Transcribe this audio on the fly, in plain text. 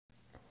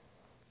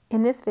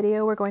In this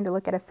video, we're going to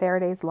look at a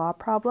Faraday's law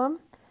problem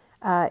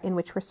in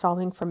which we're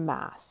solving for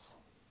mass.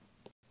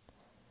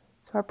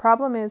 So our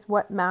problem is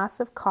what mass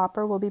of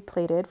copper will be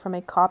plated from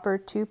a copper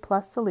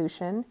 2+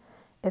 solution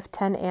if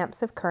 10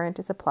 amps of current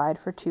is applied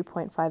for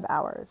 2.5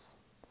 hours.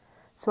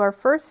 So our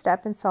first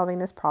step in solving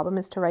this problem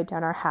is to write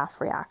down our half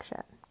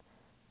reaction.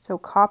 So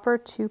copper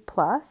 2+,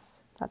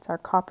 that's our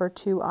copper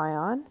 2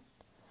 ion,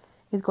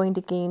 is going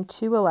to gain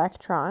 2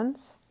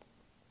 electrons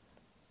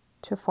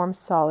to form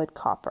solid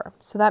copper.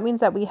 So that means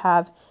that we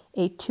have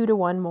a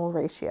 2-to-1 mole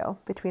ratio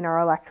between our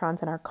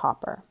electrons and our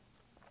copper.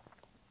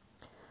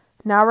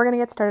 Now we're going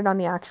to get started on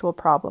the actual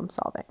problem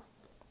solving.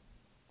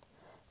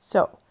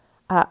 So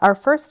our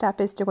first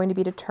step is going to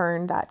be to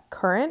turn that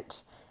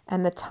current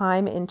and the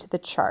time into the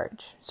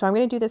charge. So I'm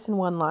going to do this in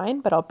one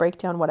line, but I'll break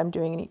down what I'm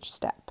doing in each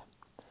step.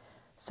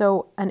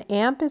 So an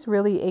amp is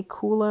really a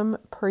coulomb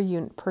per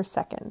unit per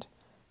second.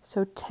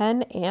 So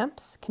 10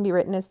 amps can be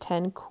written as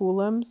 10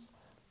 coulombs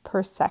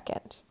per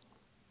second.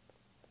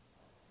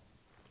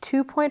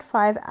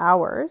 2.5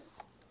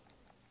 hours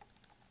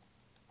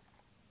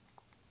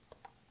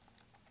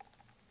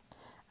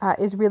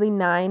is really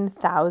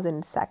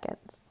 9,000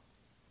 seconds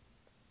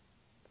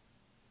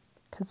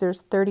because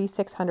there's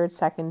 3,600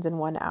 seconds in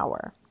 1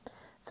 hour.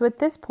 So at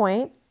this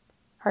point,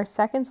 our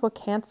seconds will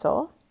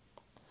cancel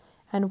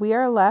and we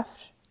are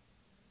left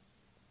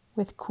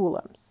with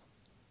coulombs.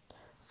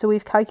 So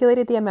we've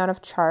calculated the amount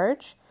of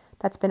charge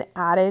that's been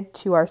added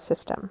to our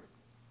system.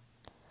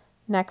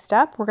 Next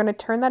up, we're going to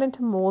turn that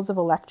into moles of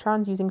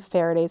electrons using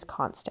Faraday's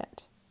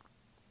constant.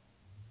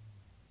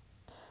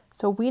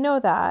 So we know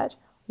that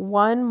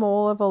 1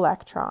 mole of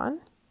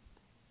electron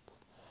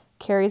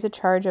carries a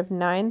charge of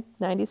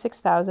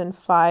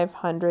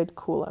 96,500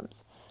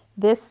 coulombs.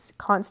 This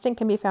constant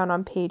can be found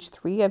on page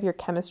 3 of your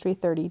Chemistry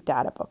 30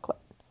 data booklet.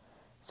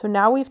 So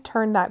now we've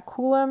turned that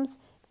coulombs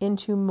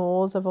into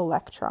moles of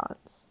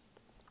electrons.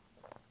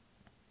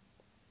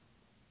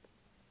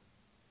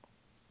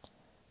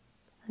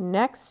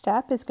 Next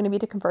step is going to be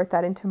to convert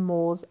that into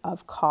moles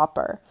of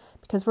copper.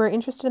 Because we're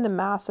interested in the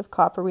mass of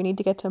copper, we need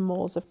to get to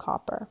moles of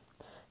copper.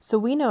 So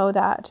we know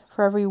that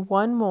for every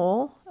 1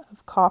 mole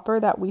of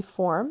copper that we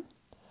form,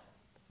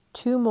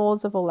 2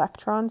 moles of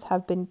electrons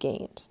have been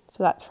gained.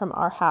 So that's from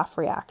our half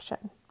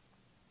reaction.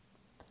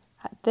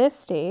 At this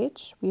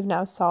stage, we've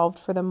now solved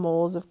for the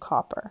moles of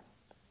copper.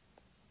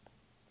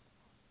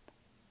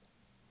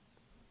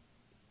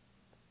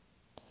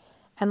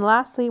 And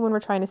lastly, when we're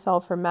trying to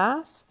solve for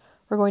mass,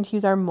 we're going to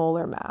use our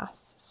molar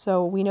mass.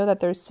 So we know that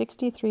there's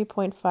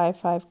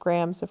 63.55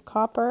 grams of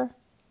copper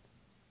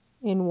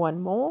in 1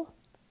 mole.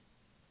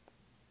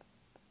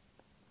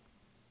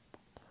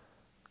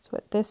 So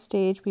at this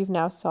stage, we've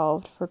now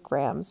solved for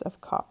grams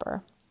of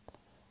copper.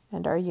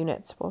 And our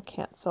units will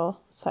cancel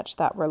such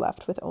that we're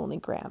left with only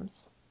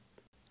grams.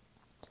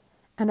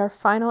 And our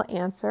final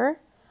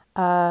answer,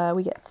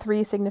 we get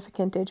 3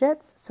 significant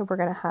digits. So we're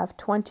going to have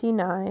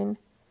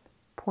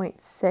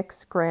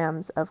 29.6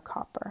 grams of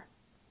copper.